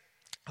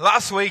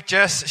Last week,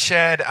 Jess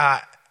shared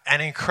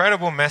an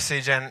incredible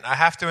message, and I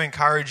have to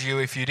encourage you,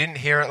 if you didn't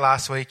hear it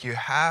last week, you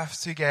have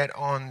to get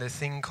on the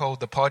thing called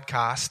the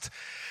podcast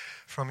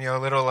from your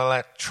little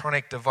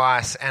electronic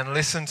device and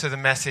listen to the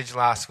message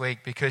last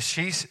week, because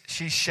she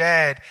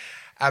shared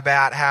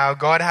about how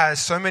God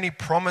has so many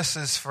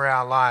promises for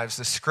our lives.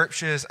 The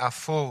scriptures are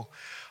full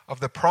of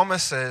the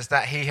promises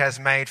that He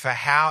has made for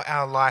how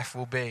our life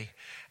will be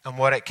and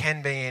what it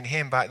can be in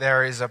Him, but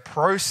there is a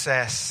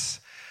process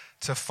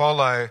to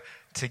follow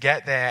to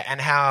get there, and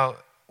how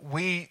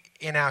we,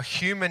 in our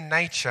human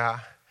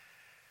nature,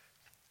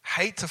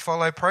 hate to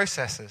follow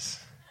processes.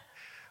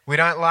 We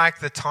don't like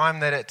the time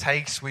that it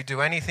takes. We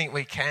do anything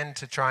we can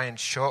to try and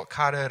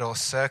shortcut it or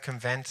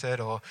circumvent it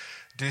or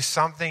do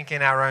something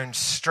in our own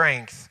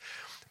strength.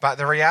 But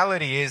the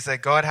reality is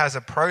that God has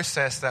a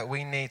process that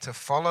we need to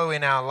follow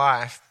in our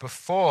life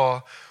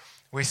before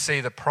we see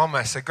the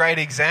promise. A great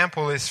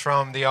example is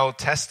from the Old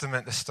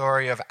Testament, the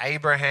story of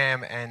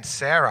Abraham and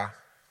Sarah.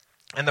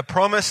 And the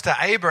promise to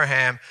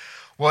Abraham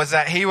was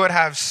that he would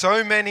have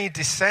so many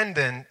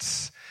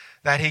descendants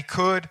that he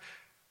could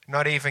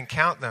not even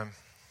count them.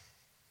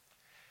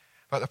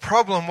 But the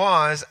problem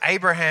was,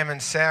 Abraham and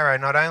Sarah,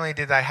 not only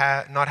did they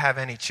not have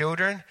any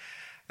children,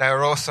 they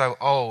were also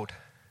old.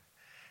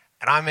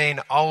 And I mean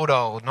old,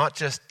 not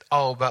just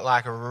old, but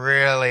like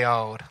really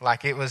old.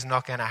 Like it was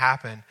not going to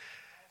happen.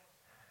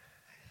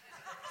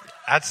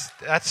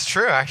 That's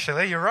true,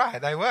 actually. You're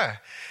right, they were.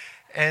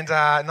 And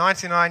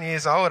 99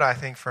 years old, I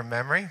think, from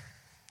memory.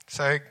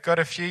 So got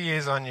a few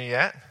years on you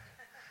yet.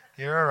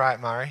 You're all right,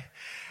 Murray.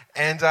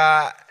 And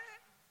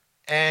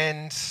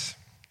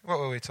what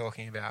were we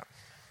talking about?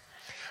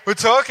 We're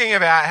talking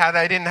about how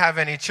they didn't have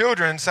any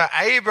children. So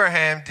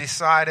Abraham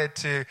decided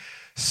to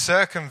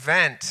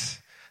circumvent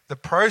the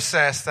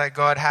process that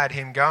God had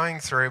him going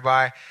through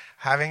by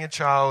having a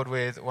child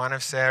with one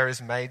of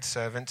Sarah's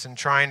maidservants and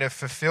trying to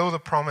fulfill the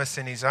promise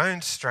in his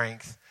own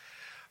strength.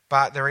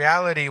 But the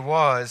reality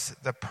was,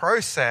 the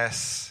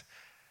process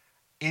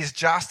is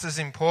just as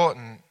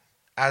important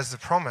as the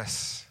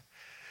promise.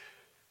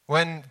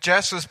 When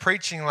Jess was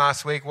preaching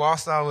last week,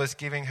 whilst I was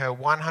giving her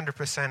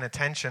 100%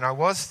 attention, I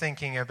was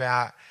thinking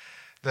about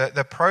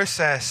the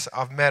process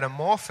of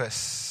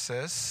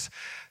metamorphosis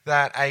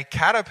that a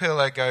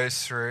caterpillar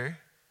goes through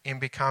in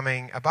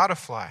becoming a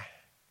butterfly.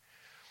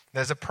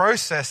 There's a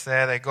process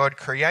there that God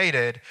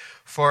created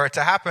for it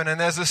to happen. And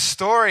there's a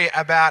story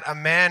about a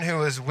man who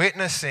was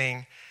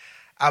witnessing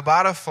a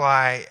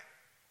butterfly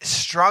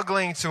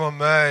struggling to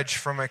emerge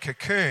from a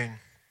cocoon.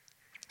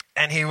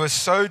 And he was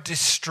so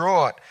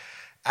distraught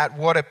at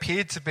what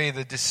appeared to be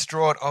the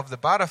distraught of the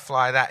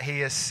butterfly that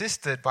he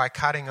assisted by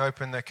cutting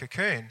open the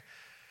cocoon.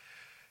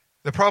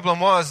 The problem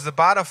was, the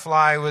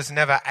butterfly was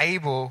never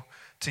able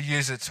to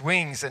use its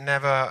wings. It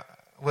never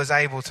was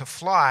able to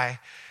fly,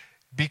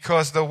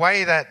 because the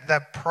way that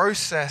the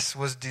process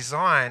was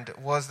designed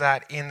was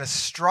that in the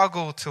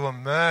struggle to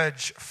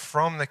emerge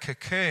from the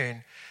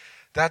cocoon,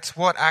 that's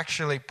what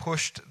actually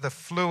pushed the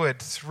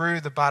fluid through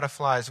the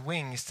butterfly's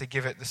wings to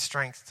give it the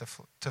strength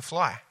to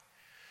fly.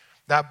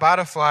 That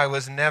butterfly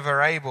was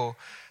never able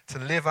to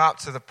live up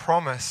to the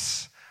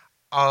promise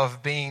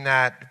of being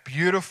that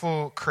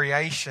beautiful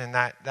creation,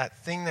 that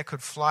thing that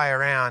could fly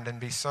around and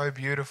be so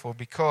beautiful,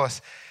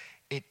 because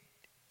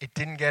it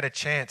didn't get a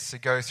chance to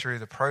go through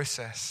the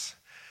process.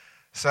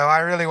 So I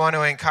really want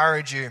to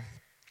encourage you,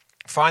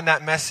 find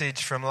that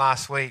message from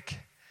last week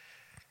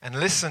and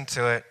listen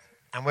to it.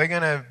 And we're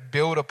going to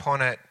build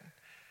upon it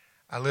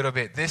a little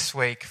bit this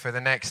week for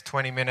the next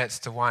 20 minutes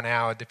to 1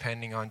 hour,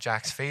 depending on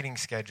Jack's feeding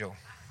schedule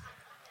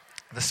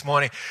this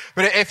morning.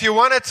 But if you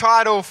want a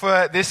title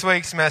for this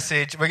week's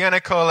message, we're going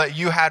to call it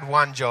 "You Had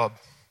One Job."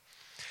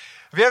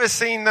 Have you ever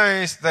seen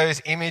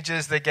those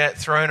images that get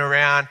thrown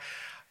around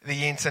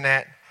the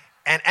internet?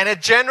 And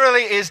it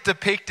generally is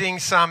depicting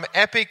some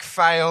epic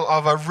fail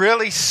of a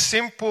really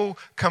simple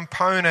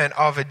component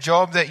of a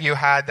job that you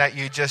had that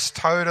you just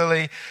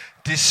totally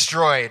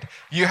destroyed.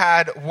 You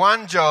had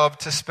one job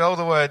to spell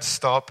the word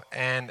stop,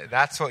 and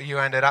that's what you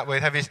ended up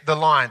with. The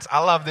lines. I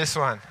love this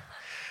one.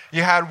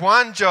 You had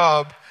one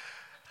job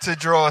to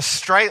draw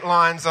straight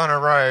lines on a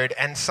road,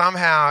 and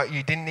somehow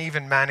you didn't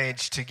even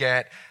manage to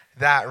get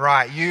that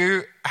right.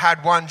 You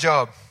had one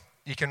job.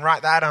 You can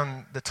write that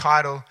on the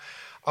title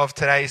of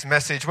today's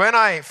message. When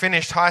I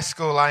finished high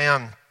school,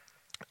 I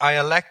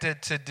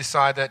elected to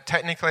decide that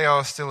technically I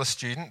was still a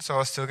student, so I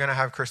was still going to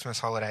have Christmas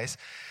holidays.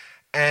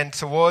 And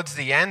towards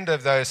the end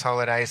of those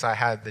holidays, I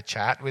had the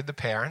chat with the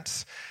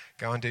parents,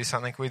 go and do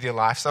something with your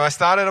life. So I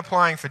started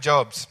applying for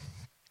jobs.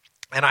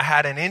 And I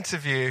had an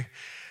interview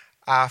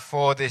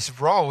for this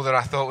role that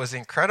I thought was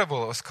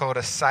incredible. It was called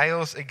a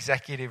sales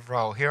executive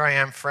role. Here I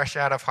am, fresh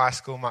out of high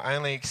school. My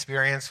only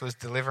experience was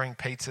delivering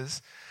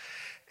pizzas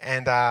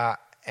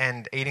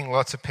and eating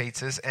lots of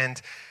pizzas.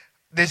 And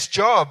this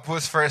job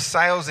was for a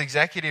sales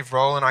executive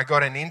role, and I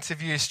got an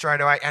interview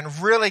straight away. And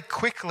really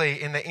quickly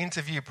in the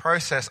interview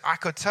process, I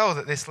could tell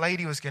that this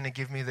lady was going to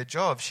give me the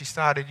job. She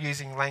started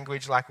using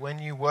language like, "When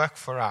you work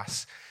for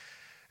us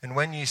and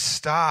when you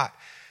start,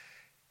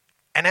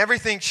 And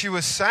everything she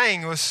was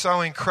saying was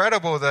so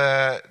incredible.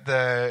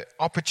 The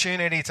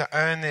opportunity to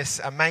earn this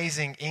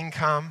amazing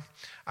income.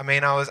 I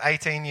mean, I was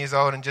 18 years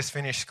old and just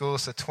finished school,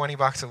 so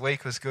 $20 a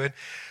week was good.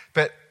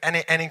 But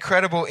an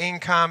incredible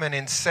income and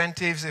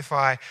incentives if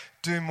I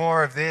do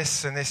more of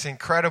this, and this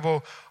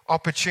incredible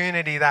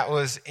opportunity that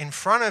was in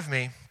front of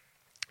me.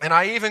 And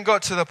I even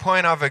got to the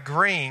point of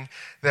agreeing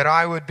that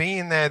I would be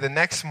in there the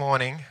next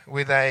morning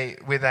with a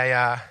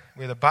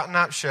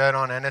button-up shirt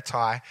on and a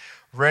tie,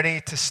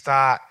 ready to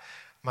start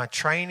my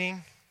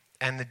training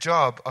and the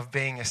job of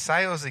being a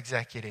sales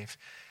executive.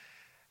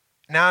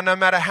 Now, no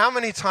matter how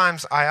many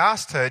times I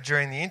asked her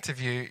during the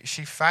interview,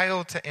 she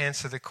failed to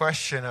answer the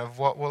question of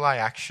what will I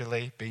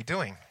actually be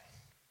doing.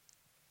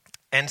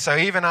 And so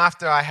even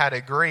after I had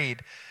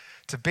agreed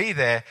to be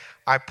there,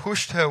 I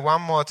pushed her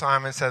one more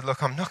time and said,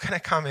 look, I'm not going to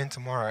come in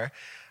tomorrow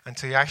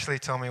until you actually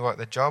tell me what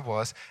the job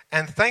was.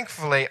 And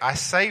thankfully, I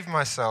saved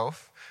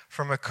myself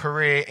from a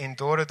career in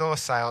door-to-door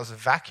sales of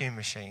vacuum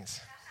machines.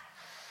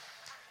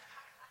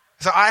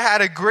 So I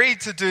had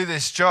agreed to do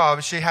this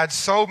job. She had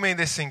sold me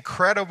this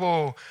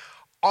incredible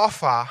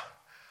offer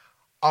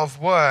of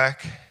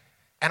work,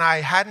 and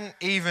I hadn't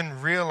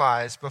even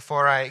realized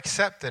before I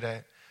accepted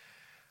it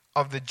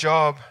of the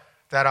job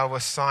that I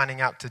was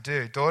signing up to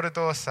do.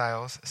 Door-to-door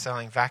sales,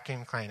 selling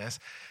vacuum cleaners.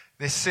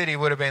 This city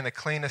would have been the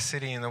cleanest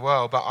city in the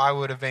world, but I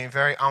would have been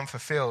very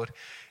unfulfilled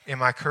in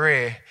my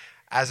career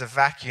as a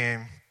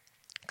vacuum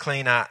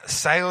cleaner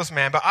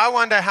salesman. But I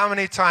wonder how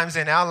many times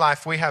in our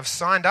life we have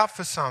signed up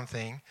for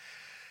something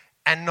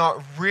and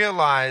not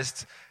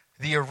realized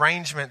the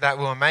arrangement that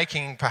we were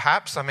making.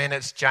 Perhaps, I mean,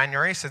 it's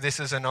January, so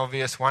this is an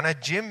obvious one, a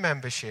gym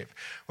membership,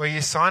 where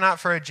you sign up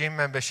for a gym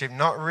membership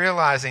not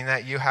realizing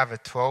that you have a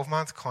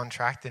 12-month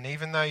contract, and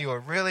even though you were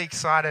really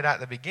excited at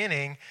the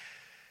beginning,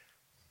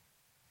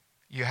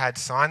 you had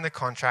signed the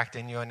contract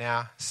and you're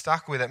now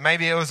stuck with it.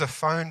 Maybe it was a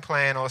phone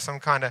plan or some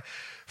kind of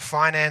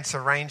finance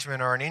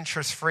arrangement or an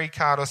interest-free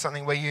card or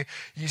something where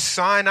you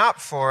sign up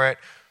for it,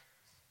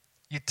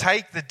 you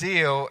take the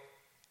deal,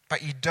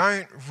 but you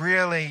don't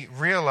really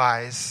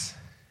realize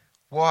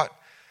what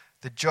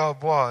the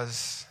job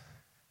was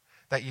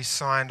that you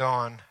signed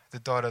on the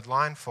dotted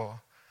line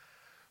for.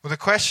 Well, the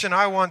question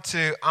I want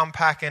to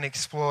unpack and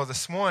explore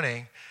this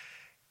morning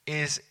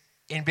is,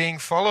 in being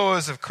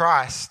followers of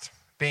Christ,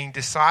 being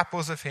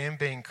disciples of Him,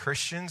 being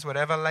Christians,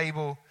 whatever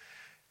label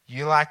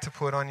you like to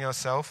put on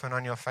yourself and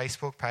on your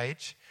Facebook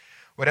page,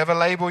 whatever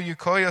label you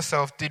call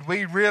yourself, did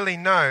we really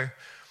know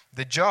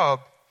the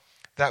job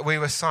that we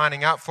were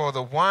signing up for,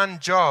 the one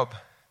job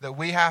that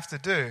we have to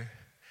do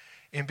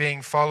in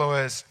being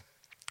followers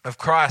of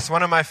Christ?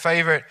 One of my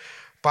favorite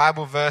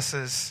Bible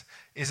verses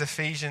is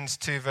Ephesians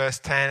 2 verse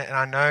 10, and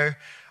I know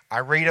I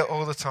read it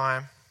all the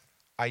time,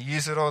 I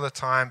use it all the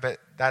time, but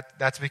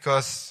that's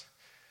because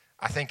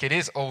I think it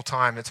is all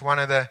time. It's one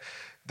of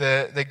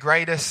the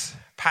greatest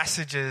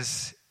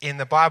passages in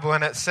the Bible,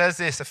 and it says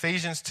this,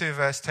 Ephesians 2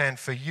 verse 10,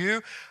 "For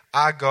you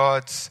are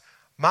God's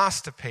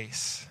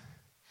masterpiece."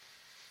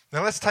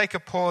 Now let's take a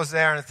pause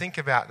there and think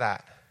about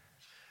that.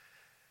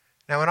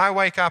 Now when I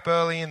wake up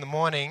early in the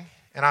morning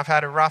and I've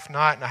had a rough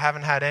night and I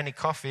haven't had any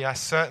coffee, I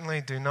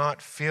certainly do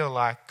not feel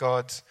like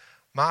God's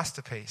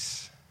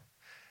masterpiece.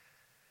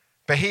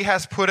 But He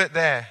has put it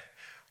there,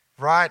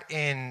 right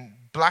in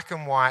black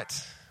and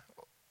white,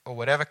 or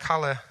whatever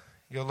color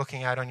you're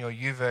looking at on your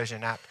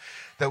YouVersion app,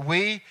 that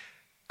we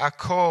are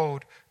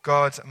called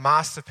God's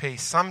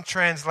masterpiece. Some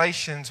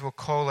translations will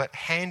call it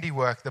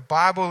handiwork. The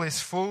Bible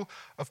is full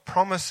of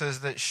promises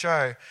that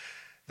show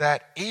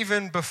that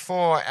even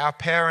before our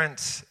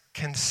parents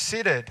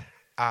considered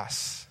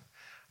us,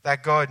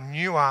 that God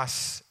knew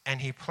us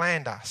and He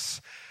planned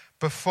us.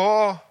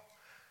 Before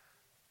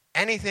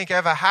anything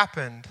ever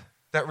happened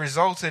that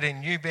resulted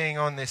in you being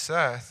on this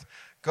earth,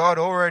 God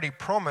already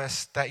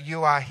promised that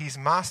you are His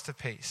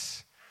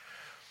masterpiece.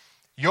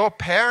 Your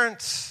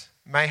parents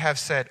may have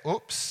said,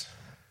 oops.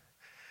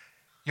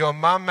 Your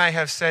mum may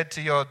have said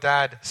to your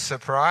dad,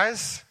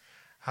 surprise.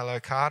 Hello,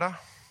 Carter.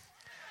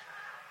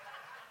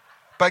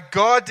 But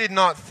God did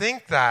not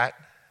think that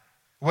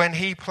when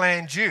He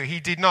planned you. He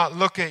did not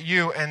look at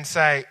you and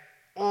say,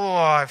 oh,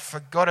 I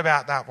forgot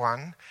about that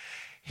one.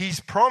 His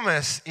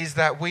promise is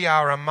that we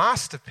are a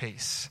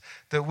masterpiece,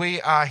 that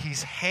we are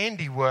His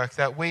handiwork,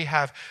 that we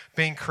have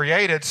been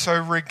created. So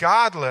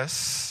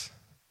regardless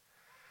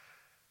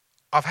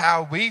of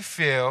how we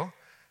feel,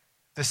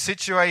 the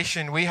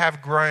situation we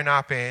have grown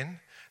up in,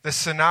 the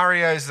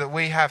scenarios that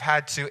we have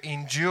had to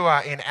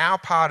endure in our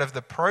part of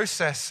the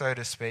process, so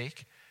to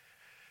speak,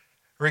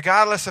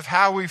 regardless of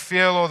how we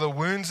feel or the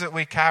wounds that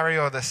we carry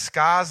or the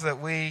scars that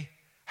we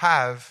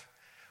have,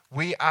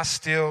 we are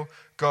still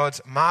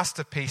God's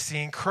masterpiece.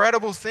 The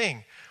incredible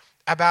thing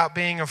about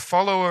being a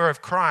follower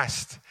of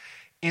Christ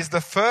is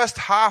the first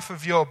half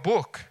of your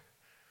book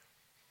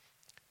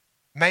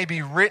may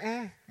be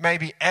written, may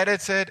be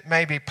edited,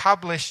 may be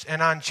published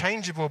and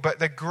unchangeable, but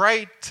the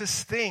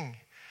greatest thing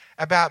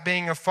about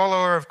being a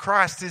follower of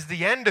Christ is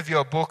the end of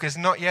your book is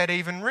not yet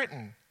even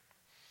written.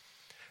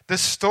 The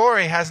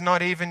story has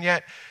not even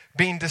yet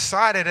been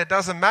decided. It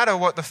doesn't matter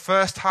what the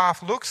first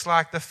half looks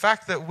like. The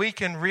fact that we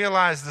can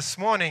realize this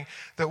morning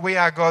that we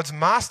are God's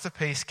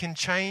masterpiece can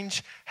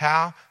change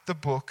how the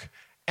book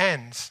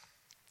ends.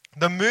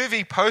 The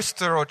movie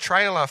poster or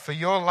trailer for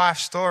your life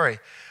story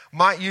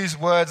might use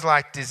words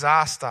like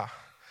disaster,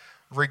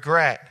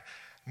 regret,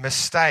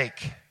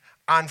 mistake,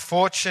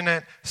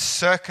 unfortunate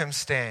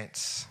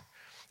circumstance.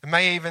 It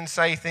may even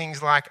say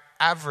things like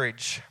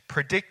average,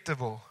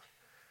 predictable.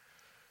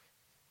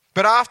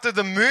 But after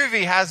the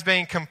movie has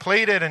been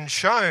completed and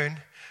shown,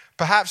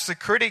 perhaps the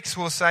critics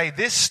will say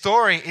this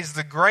story is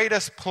the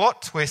greatest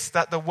plot twist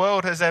that the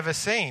world has ever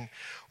seen.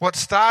 What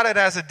started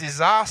as a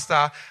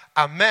disaster,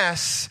 a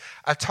mess,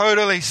 a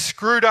totally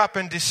screwed up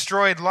and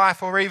destroyed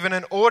life, or even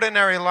an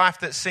ordinary life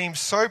that seems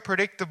so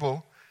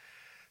predictable,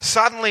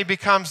 suddenly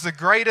becomes the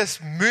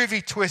greatest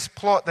movie twist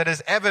plot that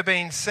has ever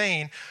been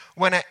seen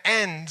when it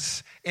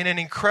ends in an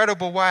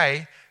incredible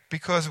way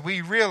because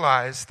we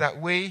realize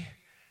that we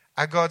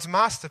are God's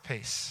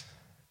masterpiece.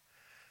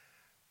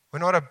 We're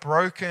not a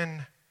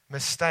broken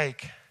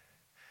mistake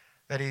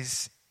that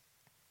is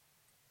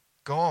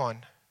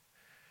gone.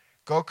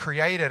 God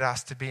created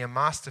us to be a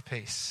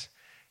masterpiece.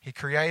 He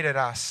created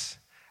us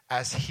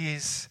as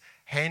His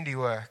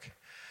handiwork.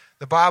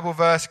 The Bible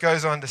verse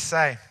goes on to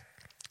say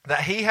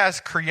that He has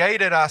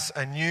created us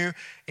anew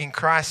in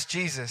Christ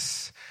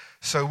Jesus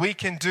so we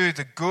can do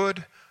the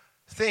good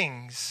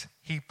things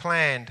He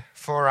planned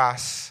for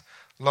us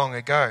long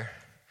ago.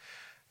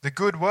 The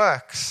good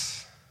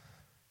works.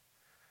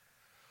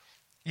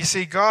 You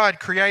see, God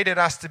created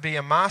us to be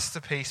a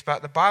masterpiece,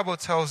 but the Bible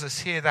tells us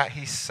here that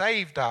He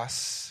saved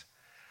us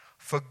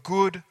for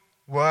good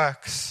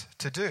works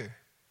to do.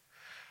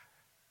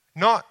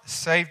 Not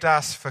saved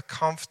us for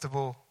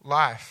comfortable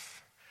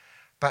life,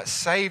 but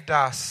saved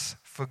us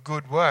for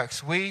good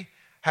works. We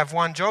have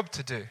one job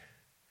to do.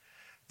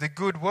 The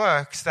good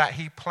works that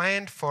He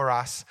planned for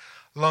us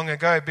long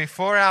ago,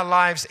 before our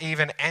lives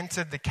even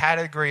entered the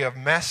category of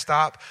messed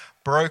up,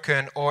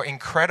 broken, or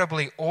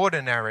incredibly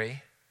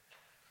ordinary.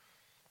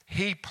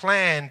 He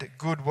planned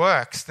good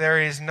works.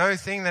 There is no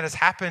thing that has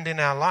happened in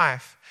our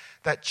life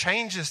that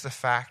changes the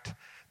fact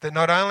that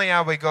not only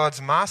are we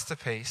God's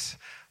masterpiece,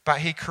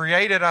 but He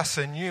created us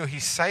anew. He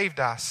saved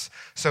us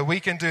so we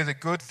can do the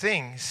good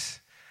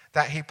things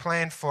that He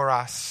planned for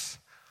us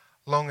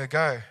long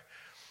ago.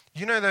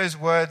 You know those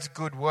words,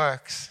 good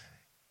works,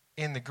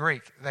 in the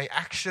Greek, they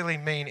actually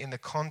mean in the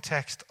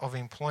context of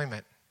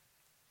employment.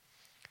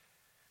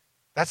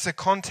 That's the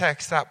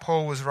context that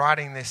Paul was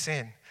writing this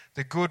in.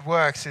 The good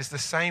works is the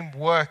same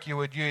work you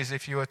would use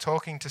if you were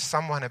talking to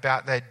someone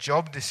about their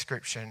job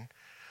description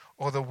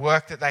or the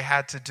work that they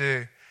had to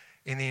do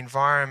in the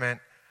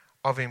environment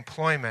of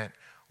employment.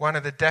 One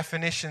of the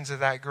definitions of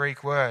that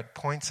Greek word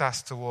points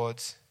us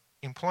towards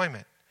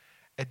employment,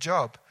 a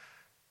job.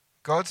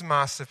 God's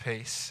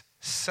masterpiece,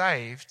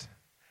 saved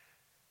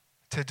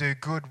to do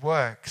good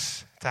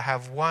works, to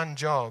have one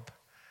job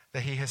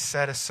that He has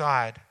set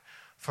aside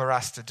for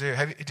us to do.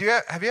 Have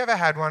you ever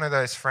had one of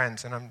those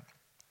friends, and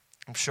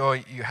I'm sure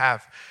you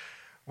have,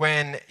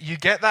 when you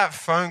get that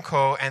phone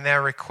call and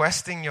they're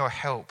requesting your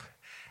help,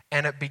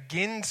 and it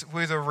begins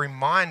with a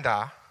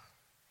reminder,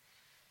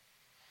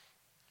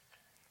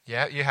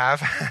 yeah, you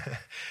have,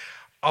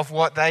 of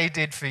what they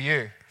did for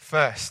you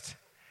first.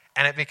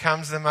 And it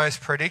becomes the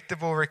most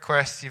predictable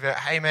request you've ever,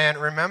 hey man,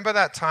 remember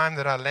that time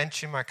that I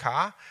lent you my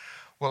car?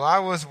 Well, I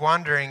was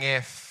wondering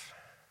if,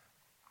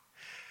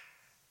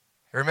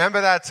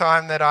 remember that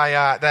time that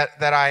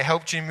I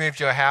helped you move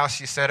your house?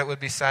 You said it would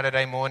be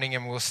Saturday morning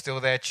and we were still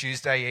there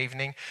Tuesday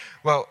evening.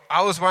 Well,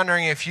 I was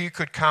wondering if you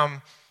could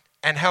come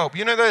and help.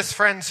 You know those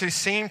friends who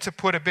seem to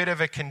put a bit of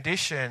a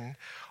condition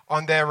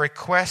on their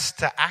request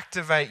to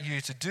activate you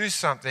to do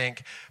something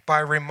by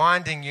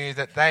reminding you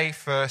that they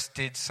first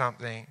did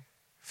something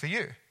for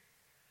you.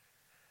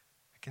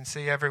 I can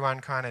see everyone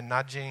kind of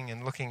nudging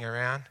and looking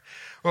around.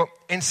 Well,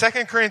 in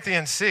 2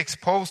 Corinthians 6,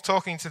 Paul's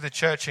talking to the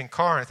church in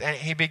Corinth, and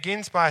he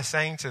begins by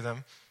saying to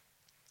them,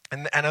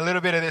 and a little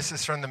bit of this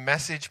is from the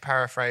Message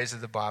paraphrase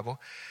of the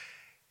Bible.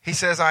 He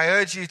says, I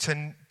urge you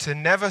to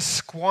never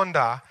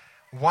squander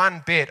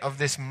one bit of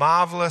this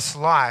marvelous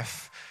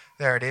life.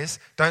 There it is.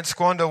 Don't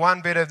squander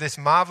one bit of this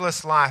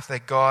marvelous life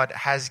that God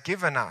has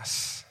given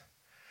us.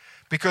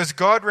 Because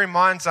God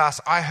reminds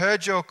us, I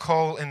heard your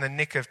call in the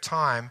nick of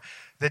time.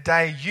 The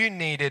day you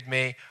needed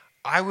me,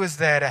 I was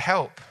there to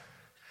help.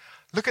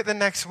 Look at the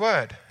next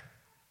word.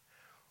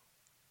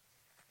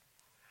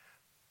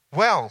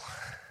 Well.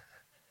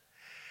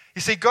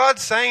 You see,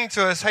 God's saying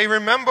to us, hey,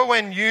 remember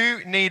when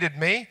you needed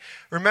me?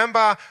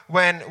 Remember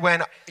when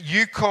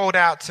you called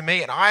out to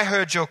me and I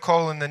heard your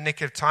call in the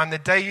nick of time? The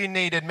day you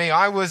needed me,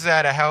 I was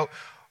there to help.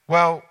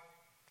 Well,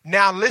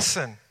 now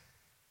listen.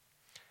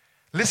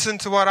 Listen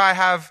to what I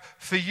have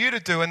for you to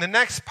do. And the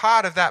next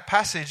part of that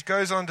passage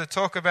goes on to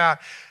talk about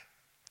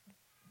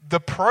the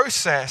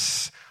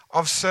process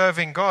of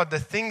serving God, the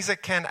things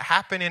that can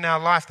happen in our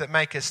life that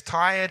make us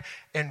tired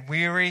and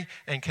weary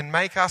and can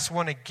make us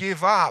want to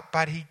give up.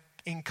 But He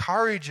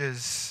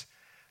encourages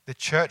the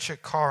church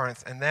at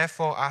Corinth and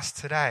therefore us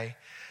today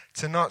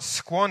to not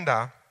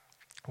squander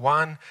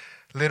one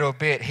little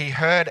bit. He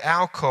heard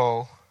our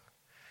call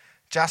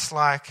just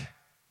like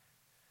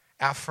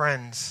our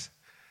friends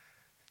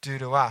do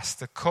to us.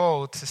 The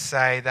call to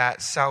say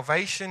that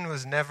salvation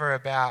was never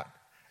about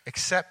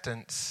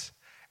acceptance.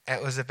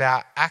 It was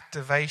about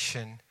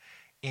activation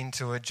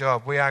into a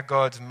job. We are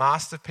God's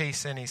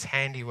masterpiece and his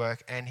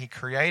handiwork, and he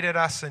created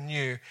us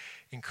anew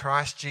in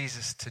Christ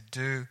Jesus to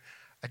do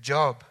a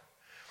job.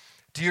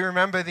 Do you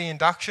remember the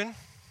induction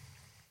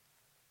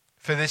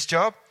for this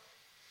job?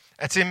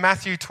 It's in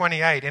Matthew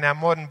 28. In our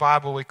modern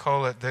Bible, we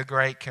call it the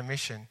Great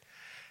Commission.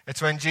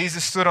 It's when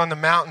Jesus stood on the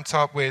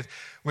mountaintop with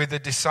the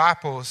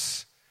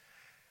disciples,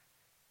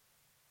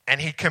 and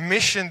he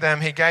commissioned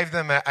them. He gave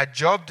them a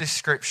job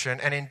description,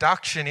 an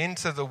induction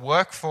into the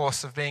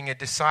workforce of being a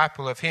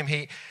disciple of him.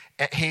 He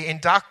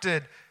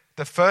inducted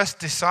the first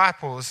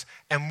disciples,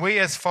 and we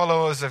as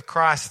followers of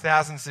Christ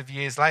thousands of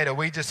years later,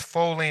 we just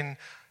fall in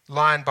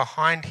line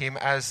behind him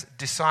as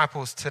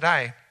disciples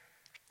today.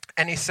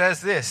 And he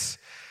says this,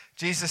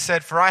 Jesus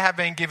said, "For I have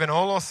been given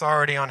all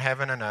authority on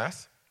heaven and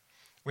earth."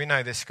 We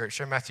know this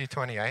scripture, Matthew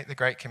 28, the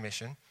Great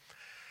Commission.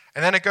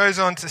 And then it goes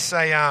on to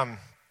say, I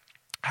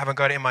haven't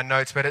got it in my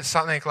notes, but it's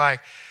something like,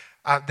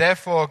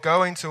 "Therefore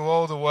go into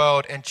all the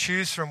world and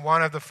choose from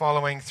one of the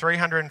following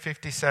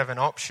 357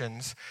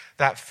 options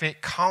that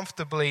fit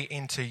comfortably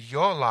into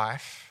your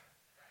life."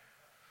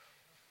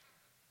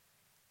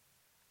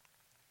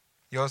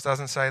 Yours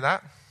doesn't say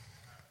that?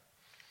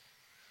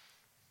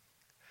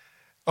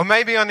 Or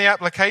maybe on the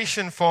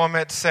application form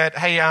it said,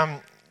 "Hey,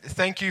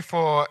 thank you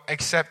for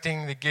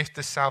accepting the gift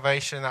of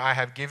salvation that I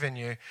have given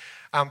you.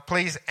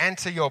 Please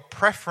enter your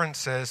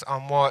preferences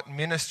on what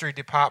ministry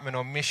department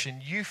or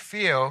mission you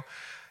feel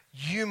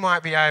you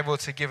might be able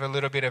to give a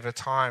little bit of a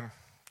time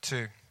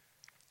to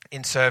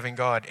in serving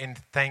God, in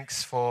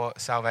thanks for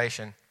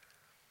salvation."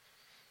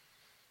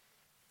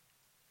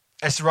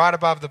 It's right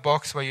above the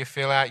box where you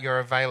fill out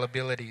your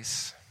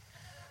availabilities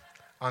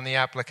on the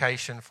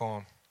application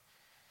form.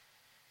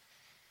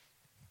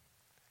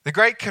 The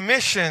Great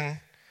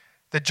Commission,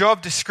 the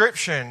job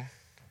description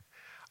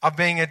of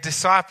being a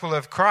disciple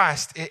of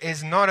Christ,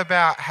 is not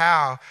about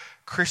how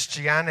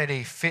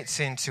Christianity fits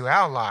into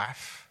our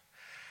life.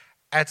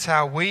 It's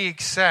how we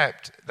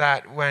accept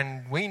that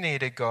when we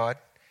needed God,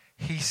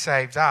 he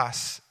saved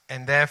us,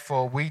 and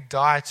therefore we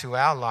die to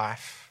our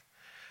life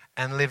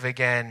and live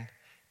again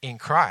in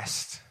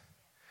Christ.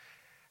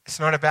 It's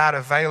not about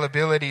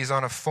availabilities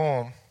on a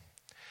form.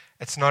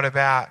 It's not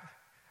about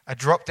a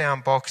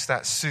drop-down box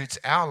that suits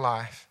our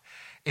life.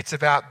 It's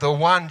about the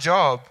one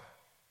job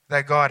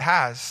that God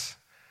has,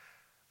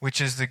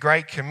 which is the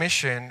Great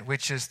Commission,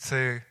 which is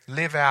to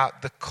live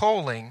out the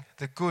calling,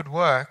 the good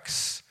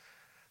works,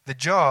 the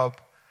job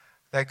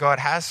that God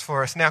has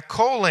for us. Now,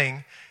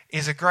 calling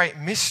is a great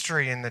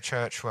mystery in the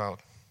church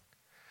world.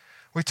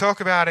 We talk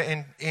about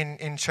it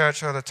in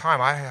church all the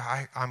time.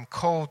 I'm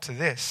called to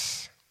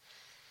this.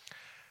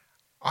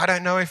 I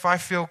don't know if I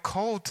feel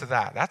called to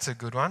that. That's a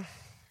good one.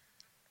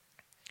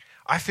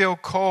 I feel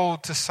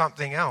called to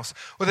something else.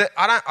 Well,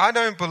 I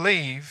don't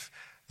believe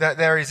that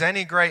there is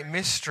any great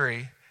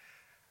mystery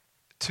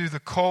to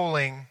the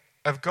calling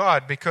of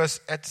God,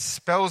 because it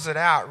spells it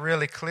out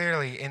really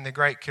clearly in the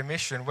Great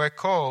Commission. We're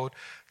called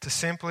to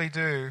simply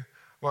do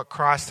what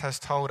Christ has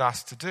told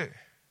us to do.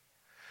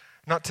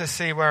 Not to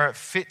see where it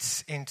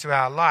fits into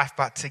our life,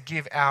 but to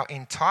give our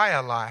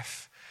entire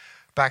life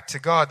back to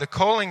God. The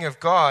calling of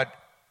God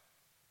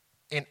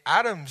in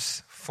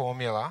Adam's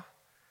formula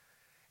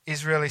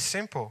is really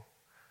simple.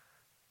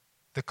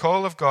 The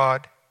call of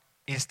God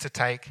is to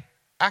take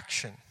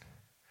action.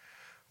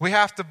 We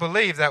have to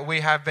believe that we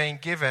have been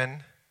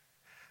given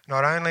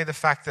not only the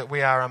fact that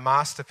we are a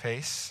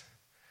masterpiece,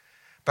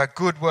 but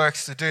good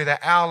works to do,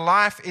 that our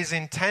life is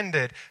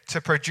intended to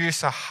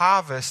produce a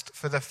harvest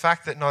for the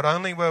fact that not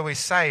only were we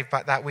saved,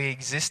 but that we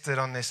existed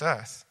on this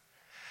earth.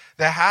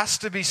 There has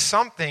to be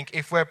something,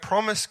 if we're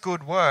promised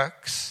good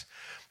works,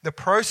 the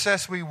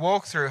process we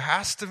walk through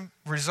has to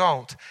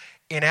result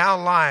in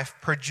our life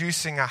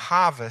producing a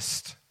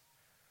harvest,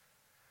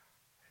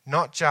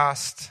 not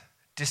just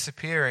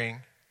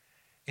disappearing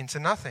into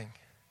nothing.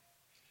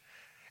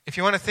 If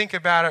you want to think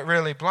about it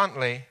really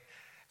bluntly,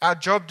 our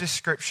job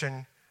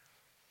description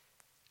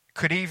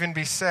could even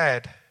be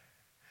said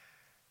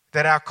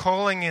that our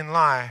calling in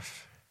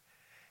life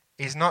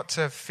is not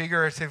to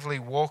figuratively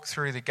walk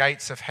through the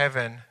gates of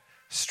heaven,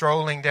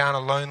 strolling down a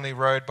lonely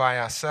road by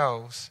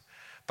ourselves,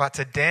 but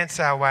to dance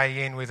our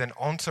way in with an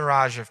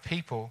entourage of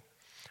people,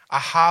 a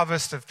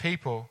harvest of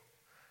people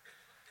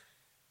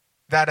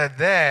that are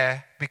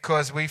there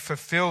because we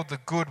fulfilled the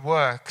good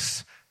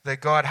works that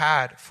God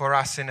had for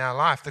us in our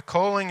life. The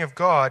calling of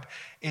God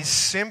is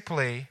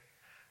simply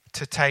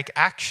to take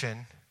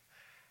action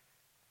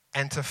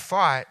and to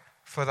fight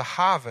for the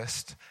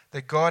harvest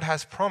that God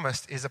has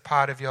promised is a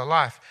part of your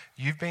life.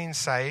 You've been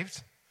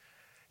saved.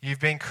 You've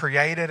been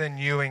created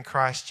anew in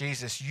Christ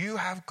Jesus. You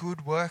have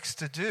good works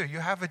to do. You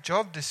have a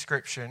job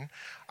description,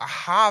 a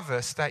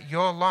harvest that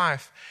your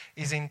life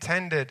is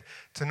intended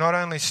to not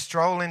only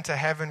stroll into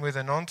heaven with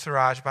an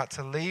entourage, but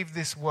to leave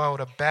this world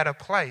a better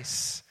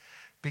place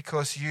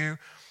because you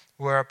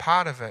were a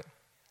part of it.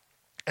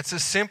 It's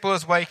as simple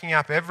as waking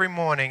up every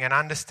morning and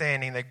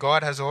understanding that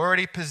God has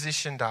already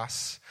positioned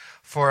us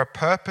for a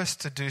purpose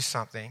to do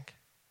something.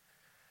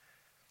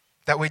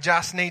 That we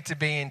just need to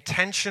be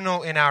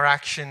intentional in our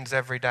actions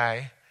every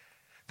day.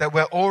 That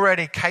we're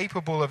already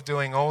capable of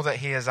doing all that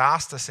He has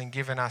asked us and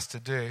given us to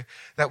do.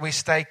 That we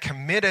stay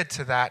committed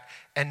to that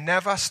and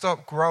never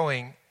stop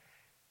growing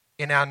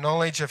in our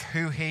knowledge of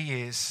who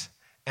He is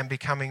and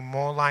becoming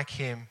more like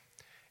Him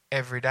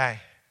every day.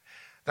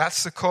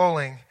 That's the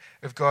calling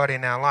of God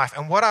in our life.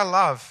 And what I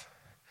love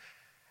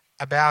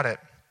about it,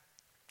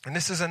 and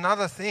this is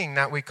another thing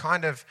that we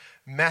kind of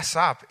mess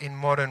up in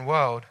modern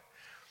world,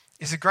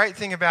 is the great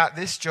thing about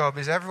this job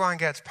is everyone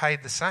gets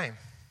paid the same.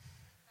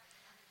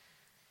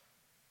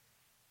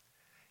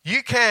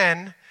 You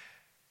can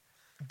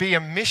be a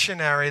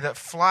missionary that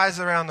flies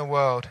around the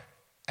world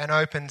and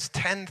opens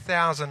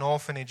 10,000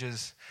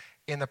 orphanages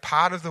in the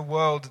part of the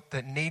world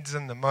that needs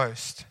them the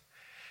most.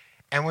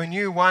 And when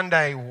you one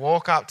day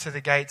walk up to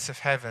the gates of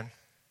heaven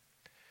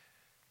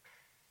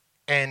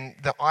and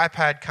the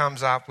iPad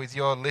comes up with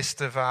your list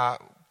of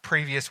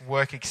previous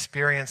work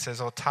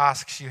experiences or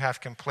tasks you have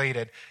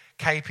completed,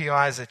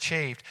 KPIs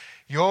achieved,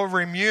 your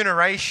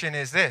remuneration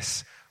is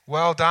this: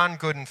 well done,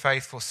 good and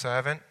faithful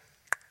servant.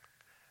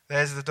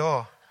 There's the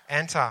door.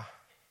 Enter.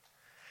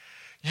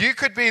 You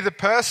could be the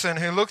person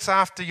who looks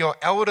after your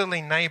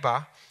elderly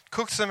neighbor,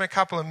 cooks them a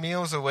couple of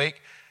meals a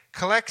week,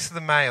 collects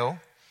the mail,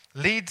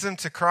 leads them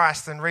to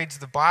Christ and reads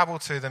the Bible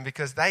to them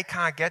because they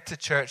can't get to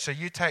church, so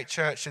you take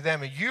church to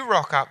them and you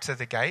rock up to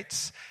the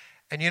gates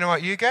and you know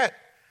what you get?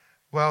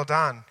 Well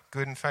done,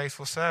 good and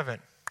faithful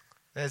servant.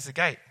 There's the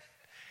gate.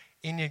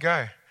 In you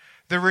go.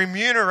 The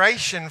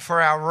remuneration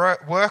for our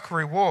work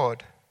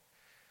reward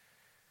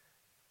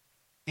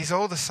is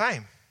all the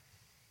same.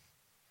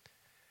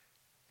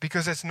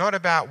 Because it's not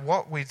about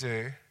what we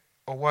do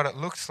or what it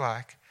looks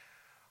like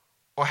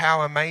or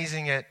how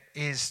amazing it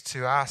is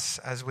to us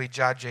as we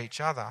judge each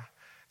other.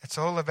 It's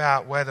all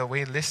about whether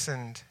we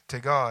listened to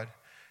God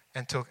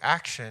and took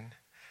action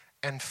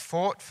and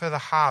fought for the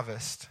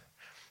harvest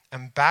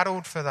and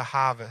battled for the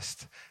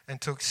harvest and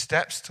took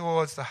steps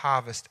towards the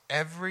harvest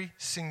every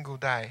single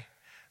day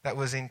that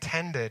was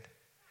intended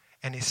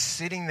and is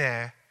sitting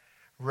there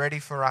ready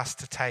for us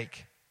to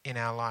take in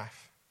our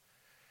life.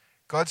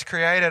 God's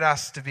created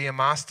us to be a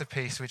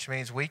masterpiece, which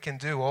means we can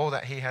do all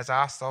that He has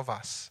asked of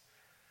us.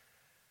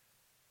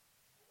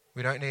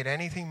 We don't need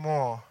anything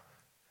more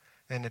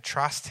than to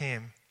trust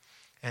Him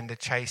and to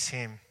chase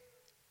Him.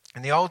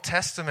 And the Old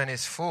Testament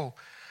is full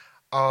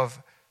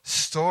of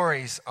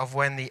stories of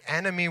when the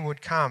enemy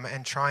would come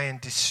and try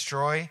and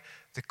destroy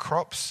the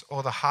crops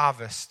or the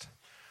harvest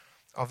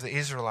of the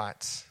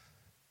Israelites.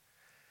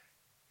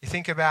 You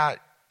think about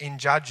in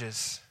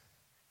Judges,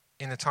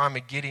 in the time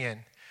of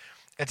Gideon,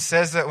 it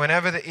says that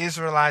whenever the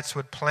Israelites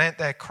would plant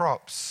their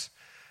crops,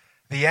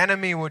 the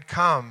enemy would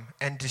come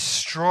and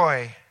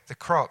destroy the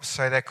crops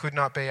so there could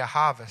not be a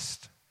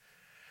harvest.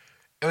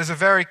 It was a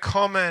very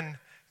common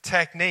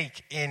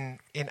technique in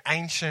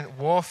ancient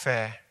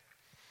warfare.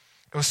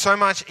 It was so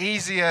much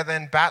easier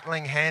than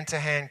battling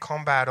hand-to-hand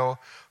combat or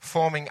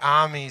forming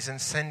armies and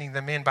sending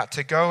them in, but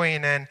to go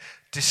in and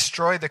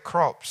destroy the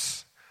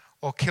crops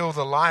or kill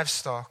the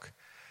livestock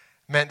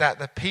meant that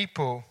the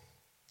people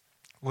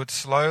would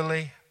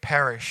slowly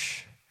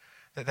perish,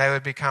 that they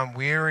would become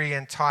weary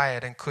and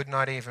tired and could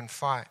not even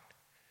fight.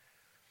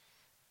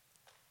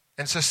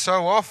 And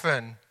so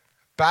often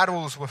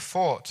battles were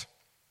fought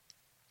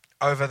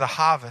over the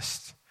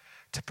harvest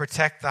to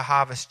protect the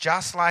harvest.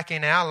 Just like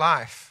in our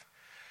life,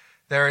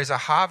 there is a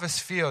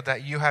harvest field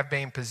that you have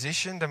been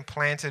positioned and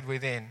planted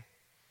within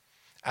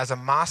as a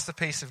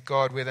masterpiece of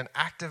God with an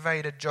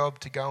activated job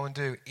to go and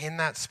do in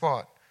that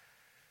spot.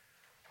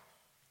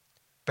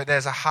 But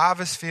there's a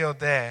harvest field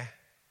there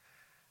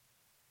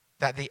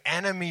that the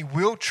enemy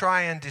will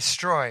try and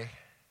destroy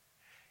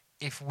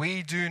if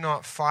we do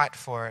not fight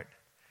for it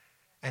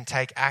and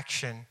take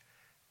action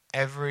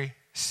every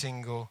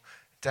single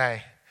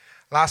day.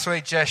 Last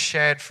week, Jess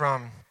shared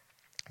from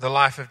the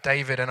life of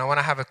David, and I want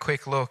to have a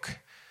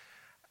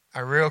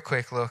real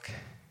quick look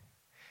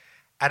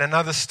at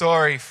another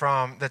story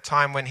from the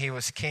time when he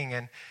was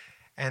king.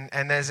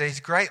 And there's these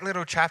great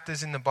little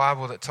chapters in the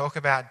Bible that talk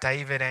about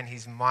David and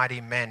his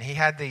mighty men. He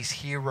had these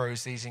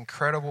heroes, these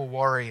incredible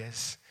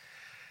warriors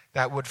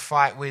that would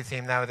fight with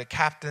him. They were the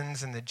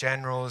captains and the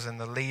generals and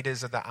the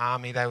leaders of the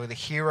army. They were the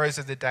heroes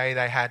of the day.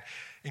 They had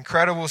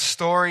incredible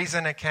stories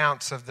and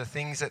accounts of the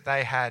things that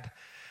they had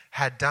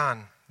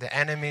done, the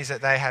enemies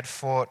that they had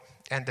fought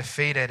and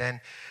defeated. And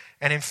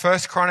in 1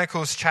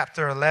 Chronicles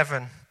chapter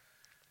 11,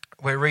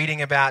 we're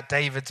reading about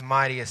David's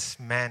mightiest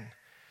men.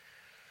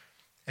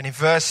 And in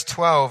verse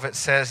 12, it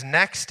says,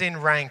 "Next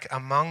in rank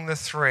among the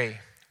three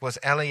was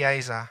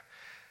Eleazar,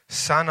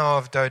 son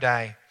of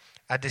Dodai,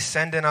 a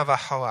descendant of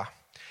Ahoah.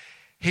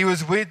 He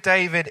was with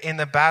David in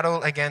the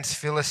battle against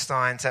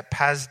Philistines at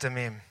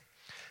Pasdamim.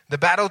 The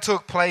battle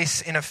took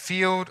place in a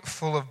field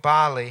full of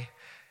barley,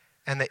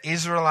 and the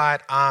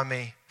Israelite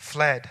army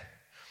fled.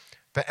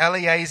 But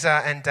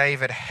Eleazar and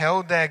David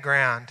held their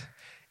ground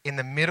in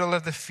the middle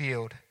of the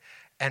field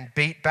and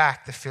beat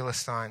back the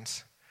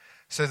Philistines.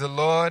 So the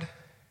Lord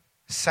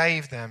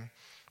saved them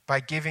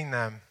by giving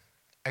them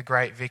a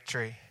great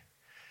victory.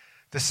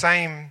 The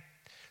same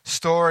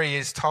story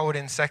is told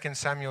in 2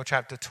 Samuel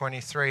chapter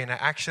 23, and it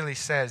actually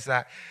says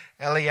that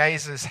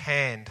Eleazar's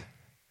hand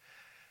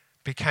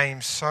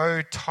became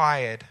so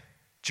tired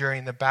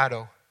during the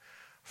battle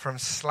from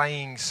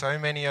slaying so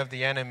many of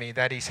the enemy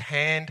that his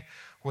hand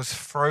was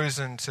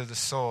frozen to the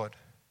sword,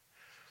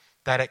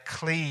 that it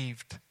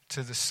cleaved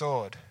to the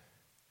sword.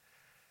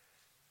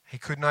 He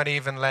could not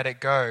even let it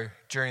go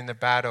during the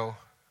battle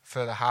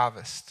for the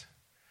harvest.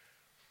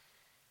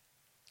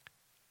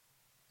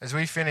 As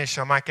we finish,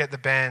 I might get the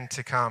band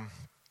to come.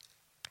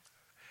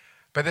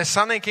 But there's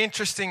something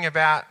interesting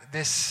about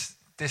this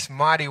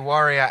mighty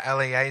warrior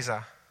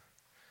Eleazar,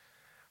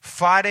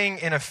 fighting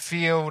in a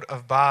field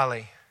of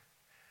barley.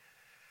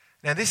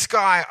 Now this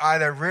guy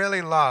either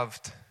really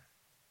loved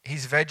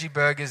his veggie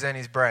burgers and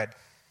his bread,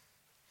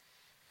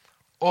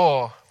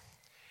 or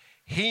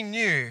he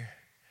knew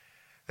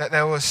that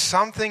there was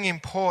something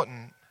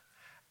important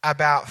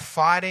about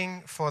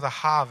fighting for the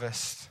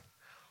harvest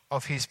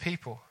of his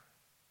people.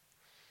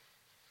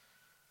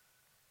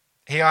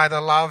 He either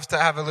loved to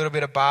have a little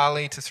bit of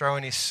barley to throw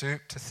in his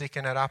soup to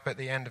thicken it up at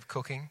the end of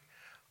cooking,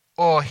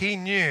 or he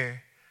knew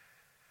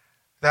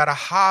that a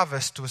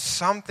harvest was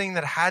something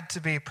that had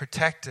to be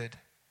protected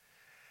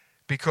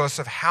because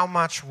of how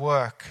much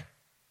work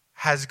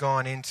has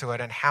gone into it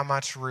and how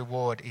much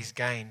reward is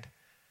gained.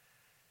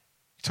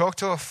 Talk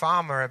to a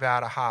farmer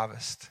about a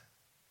harvest.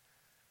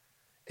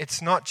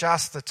 It's not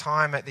just the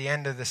time at the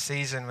end of the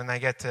season when they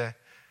get to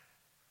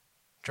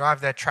drive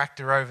their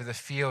tractor over the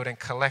field and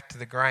collect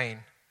the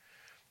grain.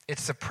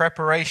 It's the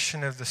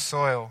preparation of the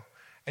soil.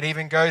 It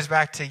even goes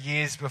back to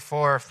years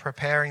before of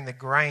preparing the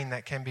grain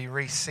that can be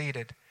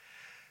reseeded.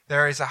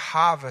 There is a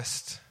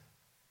harvest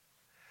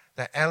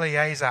that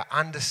Eleazar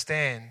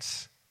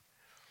understands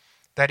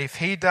that if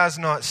he does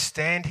not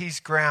stand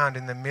his ground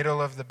in the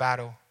middle of the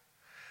battle,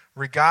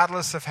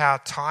 regardless of how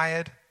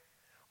tired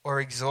or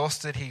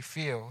exhausted he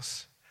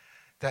feels,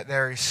 that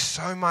there is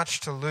so much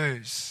to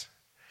lose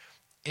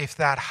if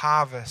that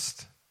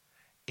harvest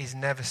is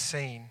never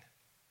seen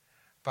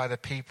by the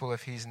people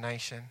of his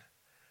nation.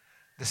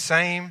 The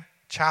same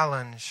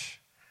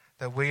challenge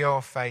that we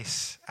all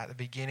face at the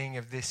beginning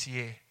of this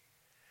year.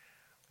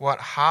 What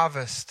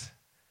harvest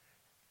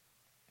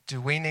do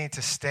we need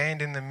to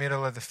stand in the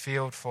middle of the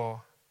field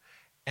for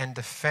and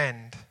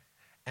defend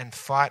and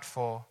fight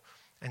for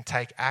and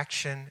take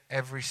action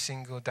every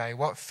single day?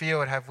 What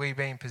field have we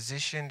been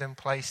positioned and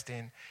placed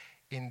in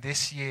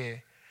this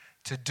year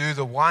to do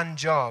the one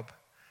job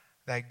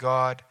that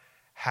God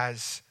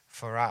has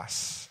for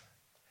us?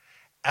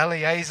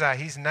 Eleazar,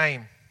 his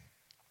name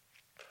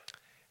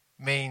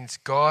means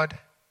God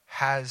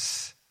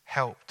has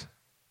helped.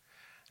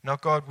 Not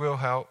God will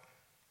help,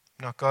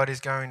 not God is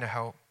going to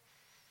help.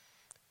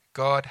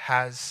 God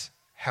has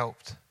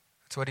helped.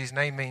 That's what his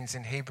name means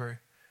in Hebrew.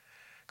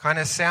 Kind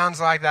of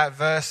sounds like that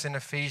verse in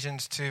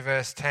Ephesians 2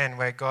 verse 10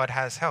 where God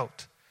has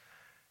helped.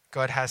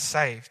 God has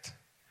saved.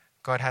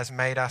 God has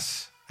made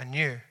us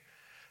anew.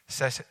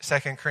 2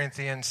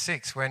 Corinthians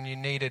 6, when you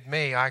needed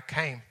me, I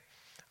came.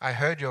 I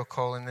heard your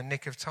call in the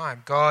nick of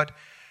time. God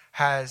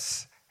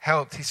has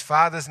helped. His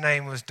father's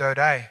name was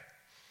Dodai,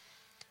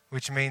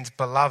 which means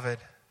beloved.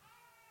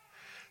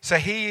 So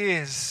he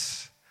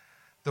is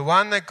the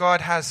one that God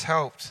has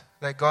helped,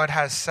 that God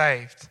has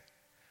saved.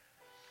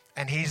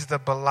 And he's the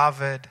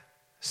beloved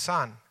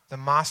son, the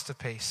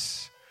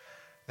masterpiece,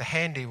 the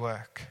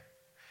handiwork.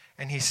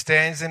 And he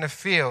stands in a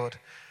field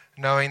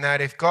knowing that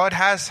if God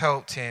has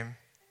helped him,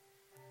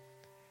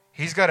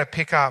 he's got to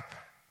pick up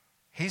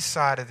his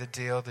side of the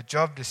deal, the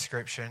job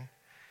description,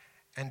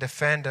 and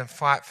defend and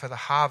fight for the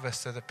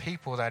harvest of the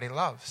people that he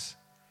loves.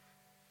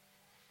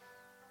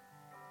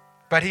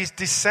 But he's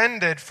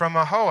descended from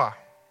Ahoah,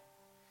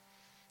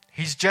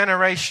 his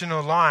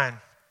generational line.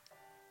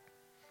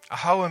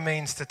 Ahoah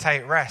means to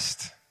take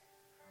rest.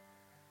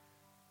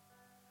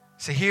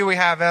 So here we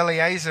have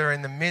Eleazar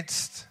in the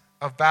midst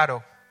of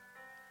battle.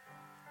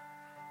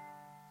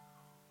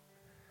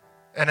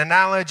 An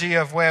analogy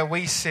of where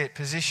we sit,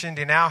 positioned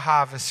in our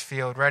harvest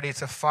field, ready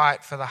to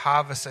fight for the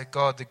harvest of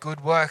God, the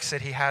good works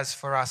that he has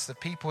for us, the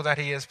people that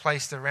he has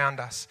placed around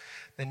us,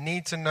 that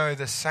need to know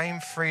the same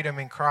freedom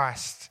in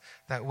Christ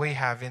that we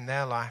have in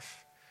their life.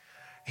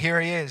 Here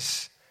he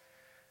is,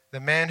 the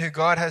man who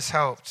God has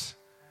helped,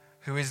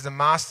 who is the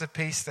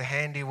masterpiece, the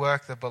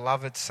handiwork, the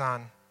beloved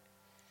son.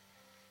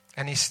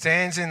 And he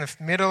stands in the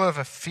middle of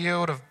a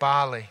field of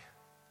barley.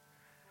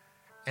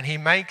 And he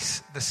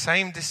makes the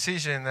same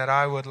decision that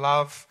I would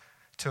love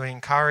to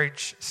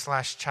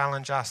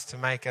encourage/challenge us to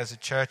make as a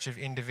church of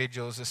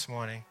individuals this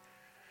morning.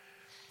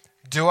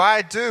 Do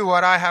I do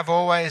what I have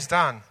always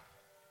done?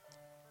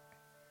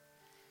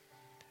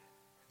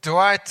 Do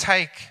I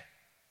take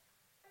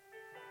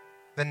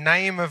the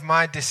name of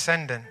my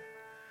descendant,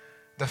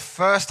 the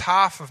first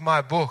half of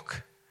my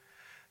book,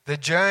 the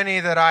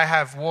journey that I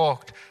have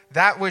walked,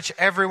 that which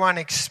everyone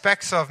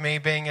expects of me,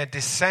 being a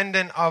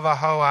descendant of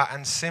Ahoah,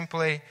 and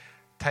simply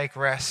take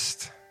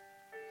rest?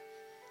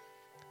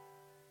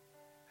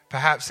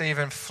 Perhaps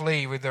even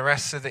flee with the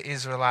rest of the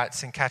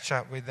Israelites and catch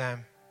up with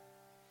them?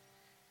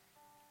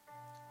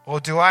 Or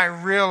do I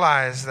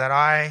realize that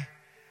I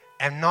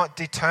am not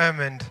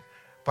determined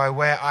by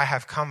where I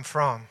have come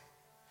from?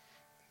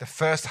 The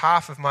first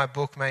half of my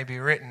book may be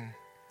written,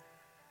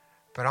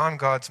 but I'm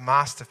God's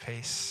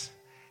masterpiece.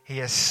 He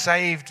has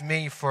saved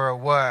me for a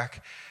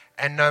work.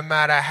 And no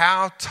matter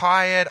how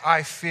tired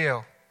I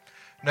feel,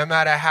 no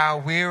matter how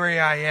weary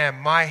I am,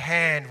 my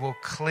hand will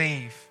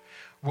cleave,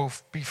 will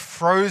be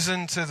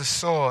frozen to the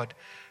sword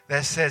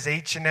that says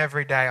each and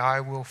every day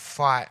I will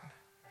fight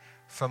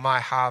for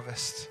my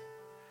harvest.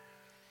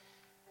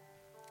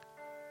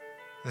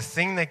 The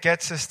thing that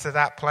gets us to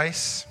that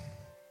place,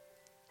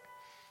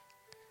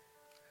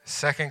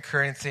 2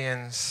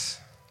 Corinthians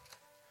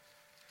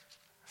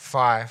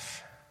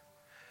 5.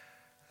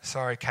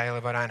 Sorry,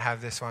 Caleb, I don't have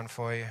this one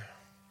for you.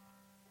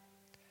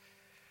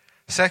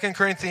 2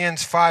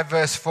 Corinthians 5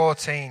 verse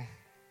 14.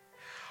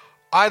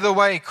 Either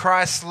way,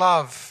 Christ's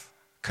love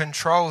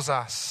controls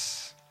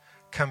us,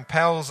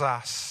 compels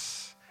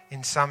us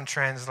in some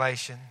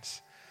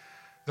translations.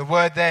 The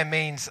word there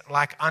means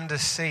like under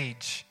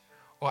siege,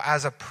 or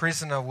as a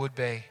prisoner would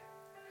be.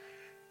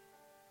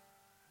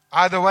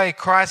 Either way,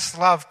 Christ's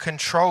love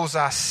controls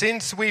us.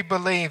 Since we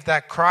believe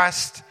that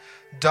Christ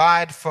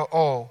died for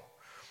all,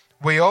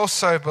 we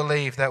also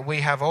believe that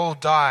we have all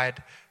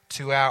died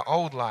to our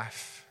old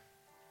life.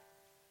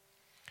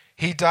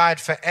 He died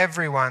for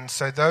everyone,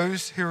 so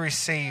those who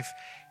receive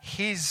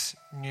his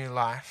new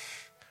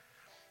life.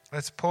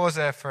 Let's pause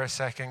there for a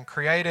second.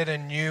 Created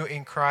anew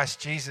in Christ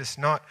Jesus,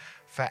 not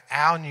for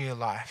our new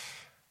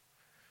life.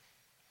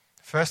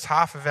 First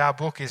half of our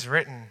book is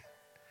written.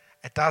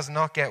 It does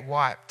not get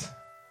wiped.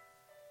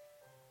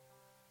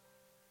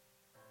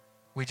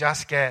 We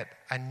just get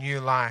a new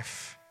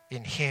life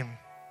in him.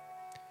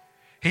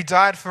 He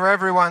died for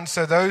everyone,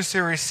 so those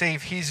who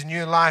receive his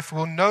new life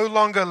will no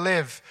longer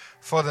live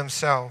for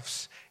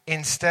themselves.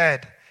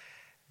 Instead,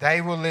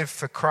 they will live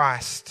for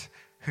Christ,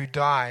 who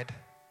died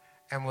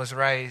and was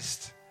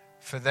raised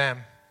for them.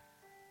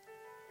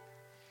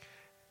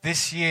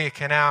 This year,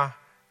 can our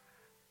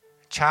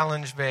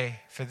challenge be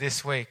for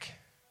this week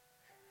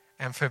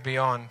and for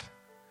beyond,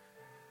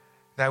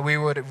 that we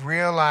would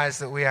realize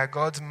that we are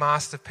God's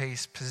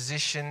masterpiece,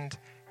 positioned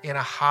in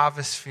a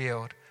harvest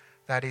field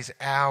that is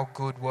our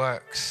good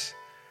works.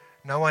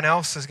 No one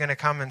else is going to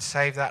come and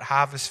save that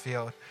harvest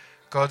field.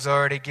 God's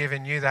already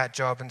given you that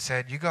job and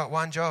said, you got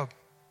one job.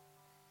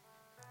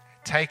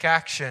 Take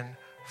action,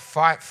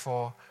 fight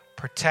for,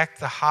 protect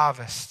the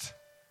harvest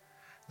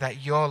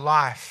that your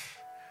life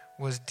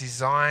was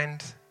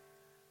designed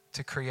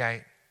to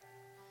create.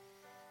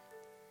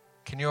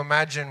 Can you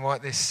imagine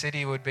what this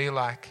city would be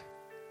like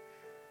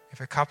if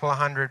a couple of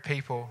hundred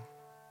people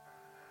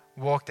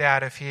walked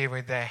out of here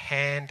with their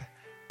hand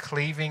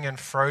cleaving and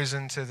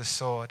frozen to the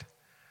sword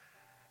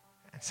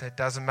and said,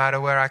 doesn't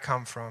matter where I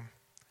come from,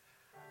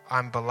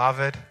 I'm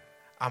beloved,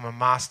 I'm a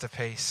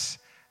masterpiece,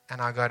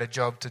 and I got a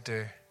job to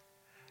do,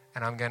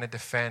 and I'm going to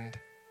defend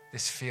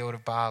this field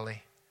of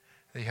barley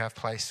that you have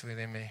placed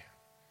within me.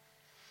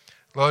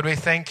 Lord, we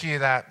thank you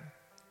that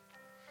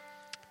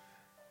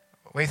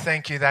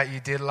you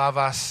did love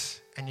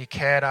us and you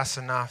cared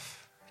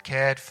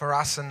for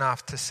us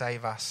enough to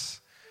save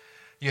us.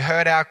 You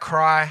heard our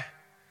cry.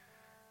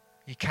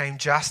 You came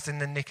just in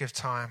the nick of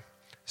time.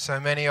 So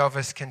many of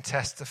us can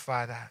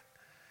testify that.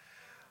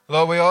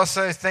 Lord, we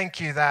also thank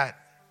you that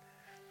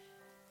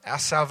our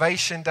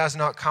salvation does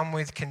not come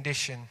with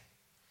condition,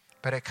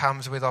 but it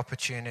comes with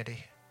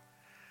opportunity.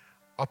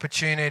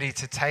 Opportunity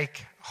to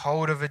take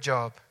hold of a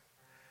job,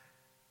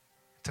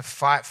 to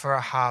fight for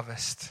a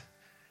harvest,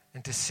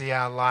 and to see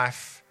our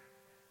life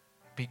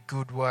be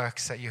good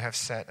works that you have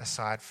set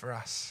aside for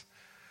us.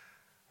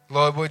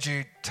 Lord, would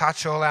you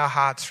touch all our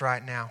hearts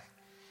right now?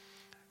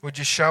 Would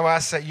you show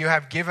us that you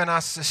have given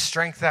us the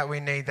strength that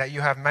we need, that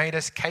you have made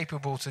us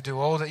capable to do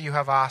all that you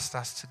have asked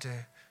us to do?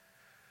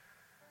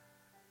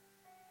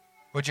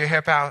 Would you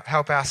help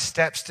our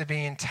steps to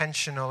be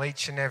intentional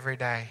each and every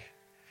day,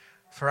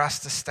 for us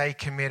to stay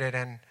committed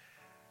and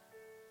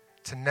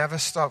to never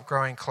stop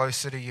growing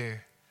closer to you,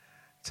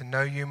 to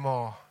know you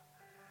more,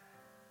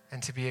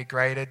 and to be a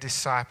greater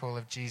disciple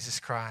of Jesus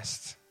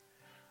Christ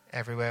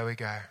everywhere we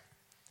go.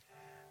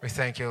 We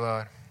thank you,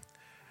 Lord.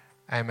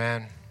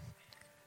 Amen.